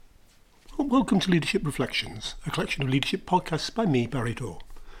Well, welcome to Leadership Reflections, a collection of leadership podcasts by me, Barry Dore.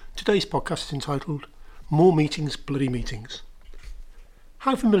 Today's podcast is entitled, More Meetings, Bloody Meetings.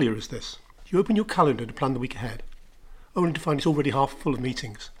 How familiar is this? You open your calendar to plan the week ahead, only to find it's already half full of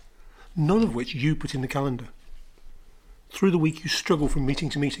meetings, none of which you put in the calendar. Through the week you struggle from meeting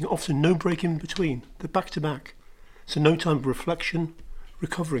to meeting, often no break in between, they're back to back, so no time for reflection,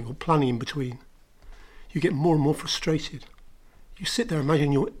 recovering or planning in between. You get more and more frustrated. You sit there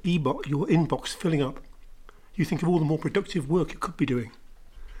imagining your inbox filling up. You think of all the more productive work you could be doing.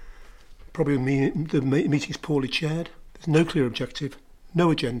 Probably the meeting's poorly chaired, there's no clear objective,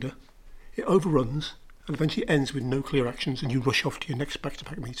 no agenda. It overruns and eventually ends with no clear actions and you rush off to your next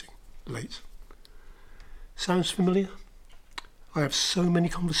back-to-back meeting, late. Sounds familiar? I have so many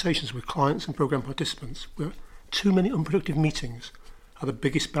conversations with clients and programme participants where too many unproductive meetings are the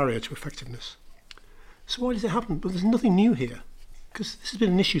biggest barrier to effectiveness. So why does it happen? But there's nothing new here, because this has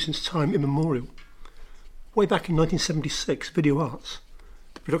been an issue since time immemorial. Way back in 1976, Video Arts,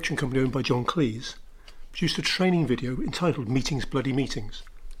 the production company owned by John Cleese, produced a training video entitled Meetings, Bloody Meetings.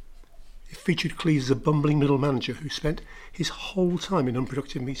 It featured Cleese as a bumbling middle manager who spent his whole time in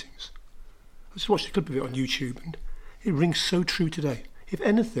unproductive meetings. I just watched a clip of it on YouTube and it rings so true today. If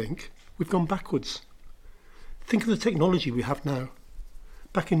anything, we've gone backwards. Think of the technology we have now.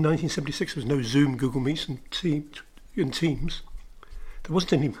 Back in 1976 there was no Zoom, Google Meets and Teams. There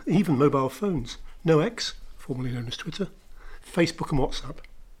wasn't even mobile phones, no X, formerly known as Twitter, Facebook and WhatsApp.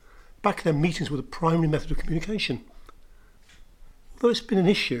 Back then meetings were the primary method of communication. Although it's been an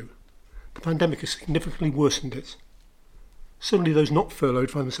issue, the pandemic has significantly worsened it. Suddenly those not furloughed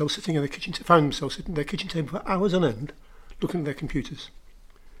found themselves sitting at their kitchen table for hours on end, looking at their computers.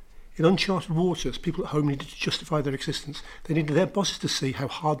 In uncharted waters, people at home needed to justify their existence. They needed their bosses to see how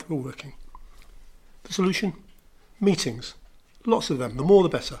hard they were working. The solution? Meetings. Lots of them, the more the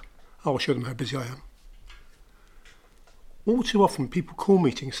better. I'll show them how busy I am. All too often people call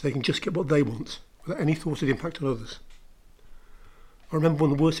meetings so they can just get what they want, without any thought of the impact on others. I remember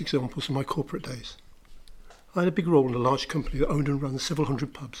one of the worst examples from my corporate days. I had a big role in a large company that owned and ran several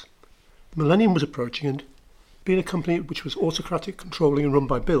hundred pubs. The millennium was approaching and, being a company which was autocratic, controlling and run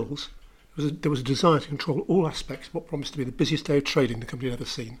by bills, there was a desire to control all aspects of what promised to be the busiest day of trading the company had ever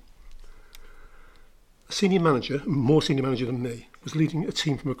seen. A senior manager, more senior manager than me, was leading a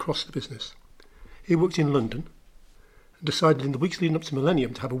team from across the business. He worked in London and decided in the weeks leading up to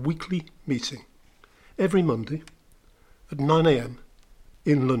Millennium to have a weekly meeting every Monday at 9 a.m.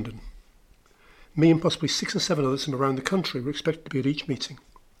 in London. Me and possibly 6 or 7 others from around the country were expected to be at each meeting.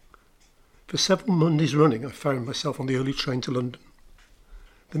 For several Mondays running, I found myself on the early train to London.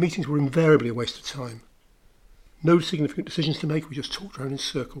 The meetings were invariably a waste of time. No significant decisions to make, we just talked around in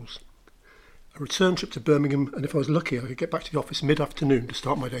circles. A return trip to Birmingham, and if I was lucky I could get back to the office mid-afternoon to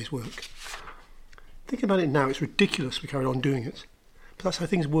start my day's work. Thinking about it now, it's ridiculous we carried on doing it, but that's how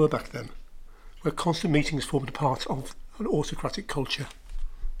things were back then, where constant meetings formed a part of an autocratic culture.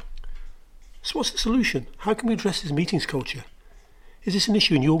 So what's the solution? How can we address this meetings culture? Is this an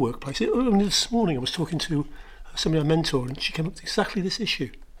issue in your workplace? Only this morning I was talking to somebody I mentor and she came up with exactly this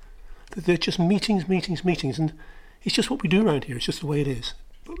issue. That they're just meetings, and it's just what we do around here, it's just the way it is.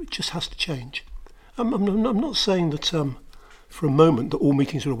 But it just has to change. I'm not saying that for a moment that all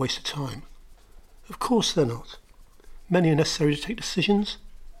meetings are a waste of time. Of course they're not. Many are necessary to take decisions,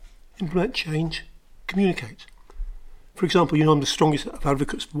 implement change, communicate. For example, I'm the strongest of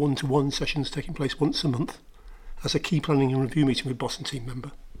advocates for one-to-one sessions taking place once a month as a key planning and review meeting with boss and team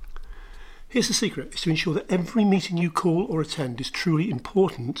member. Here's the secret, is to ensure that every meeting you call or attend is truly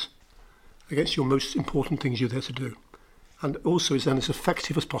important against your most important things you're there to do. And also is then as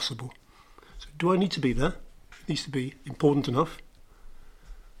effective as possible. So do I need to be there? It needs to be important enough.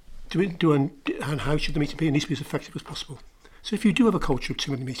 And how should the meeting be? It needs to be as effective as possible. So if you do have a culture of too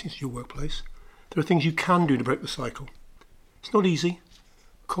many meetings at your workplace, there are things you can do to break the cycle. It's not easy.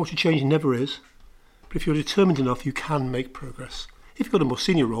 Culture change never is. But if you're determined enough, you can make progress. If you've got a more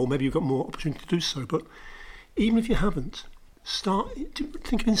senior role, maybe you've got more opportunity to do so. But even if you haven't,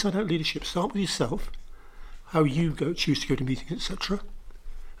 think of inside-out leadership. Start with yourself, how you choose to go to meetings, etc.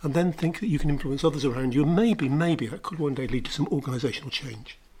 And then think that you can influence others around you. And maybe that could one day lead to some organisational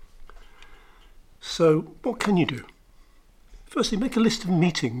change. So what can you do? Firstly, make a list of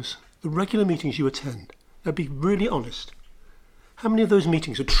meetings, the regular meetings you attend. Now be really honest. How many of those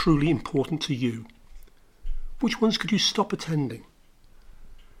meetings are truly important to you? Which ones could you stop attending?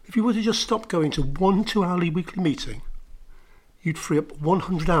 If you were to just stop going to one 2-hourly weekly meeting, you'd free up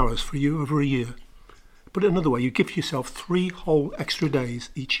 100 hours for you over a year. Put it another way, you give yourself 3 whole extra days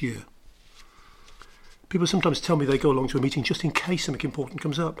each year. People sometimes tell me they go along to a meeting just in case something important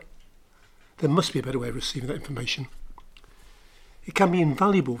comes up. There must be a better way of receiving that information. It can be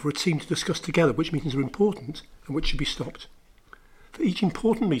invaluable for a team to discuss together which meetings are important and which should be stopped. For each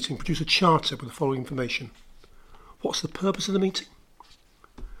important meeting, produce a charter with the following information. What's the purpose of the meeting?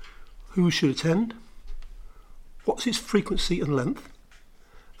 Who should attend? What's its frequency and length?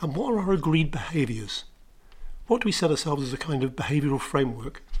 And what are our agreed behaviours? What do we set ourselves as a kind of behavioural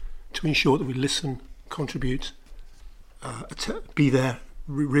framework to ensure that we listen, contribute, be there,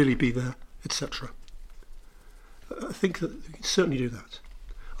 really be there, etc.? I think that we can certainly do that.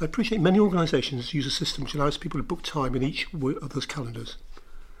 I appreciate many organisations use a system which allows people to book time in each other's calendars.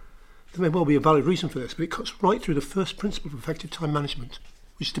 There may well be a valid reason for this, but it cuts right through the first principle of effective time management,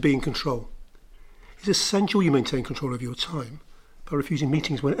 which is to be in control. It's essential you maintain control of your time by refusing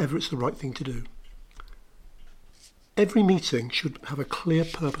meetings whenever it's the right thing to do. Every meeting should have a clear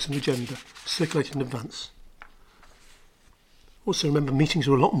purpose and agenda circulated in advance. Also remember, meetings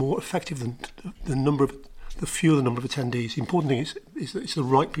are a lot more effective than the fewer the number of attendees. The important thing is that it's the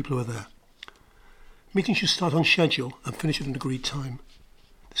right people who are there. Meetings should start on schedule and finish at an agreed time.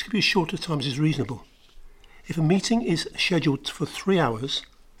 This could be as short a time as is reasonable. If a meeting is scheduled for 3 hours,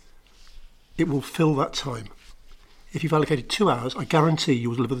 it will fill that time. If you've allocated 2 hours, I guarantee you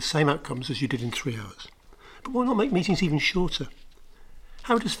will deliver the same outcomes as you did in 3 hours. But why not make meetings even shorter?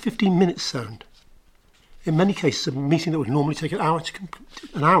 How does 15 minutes sound? In many cases, a meeting that would normally take an hour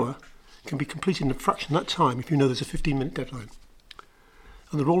can be completed in a fraction of that time if you know there's a 15-minute deadline.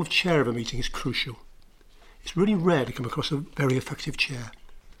 And the role of chair of a meeting is crucial. It's really rare to come across a very effective chair.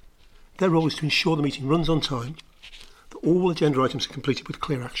 Their role is to ensure the meeting runs on time, that all agenda items are completed with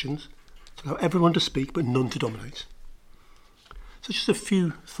clear actions, to allow everyone to speak but none to dominate. So just a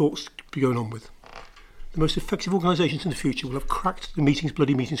few thoughts to be going on with. The most effective organisations in the future will have cracked the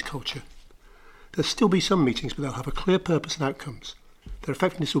bloody meetings culture. There'll still be some meetings, but they'll have a clear purpose and outcomes. Their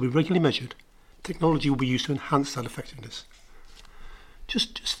effectiveness will be regularly measured. Technology will be used to enhance that effectiveness.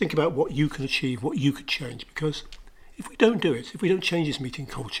 Just think about what you can achieve, what you could change, because if we don't do it, if we don't change this meeting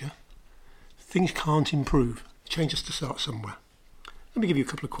culture, things can't improve. Change has to start somewhere. Let me give you a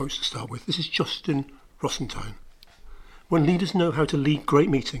couple of quotes to start with. This is Justin Rossentine. When leaders know how to lead great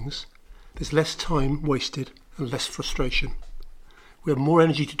meetings, there's less time wasted and less frustration. We have more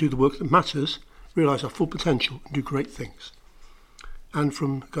energy to do the work that matters, realise our full potential and do great things. And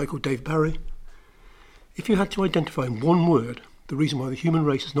from a guy called Dave Barry, if you had to identify in one word the reason why the human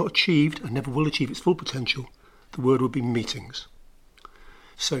race has not achieved and never will achieve its full potential, the word would be meetings.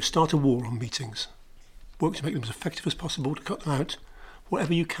 So start a war on meetings. Work to make them as effective as possible, to cut them out.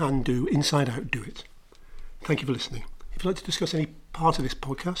 Whatever you can do, inside out, do it. Thank you for listening. If you'd like to discuss any part of this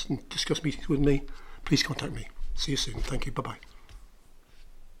podcast and discuss meetings with me, please contact me. See you soon. Thank you. Bye-bye.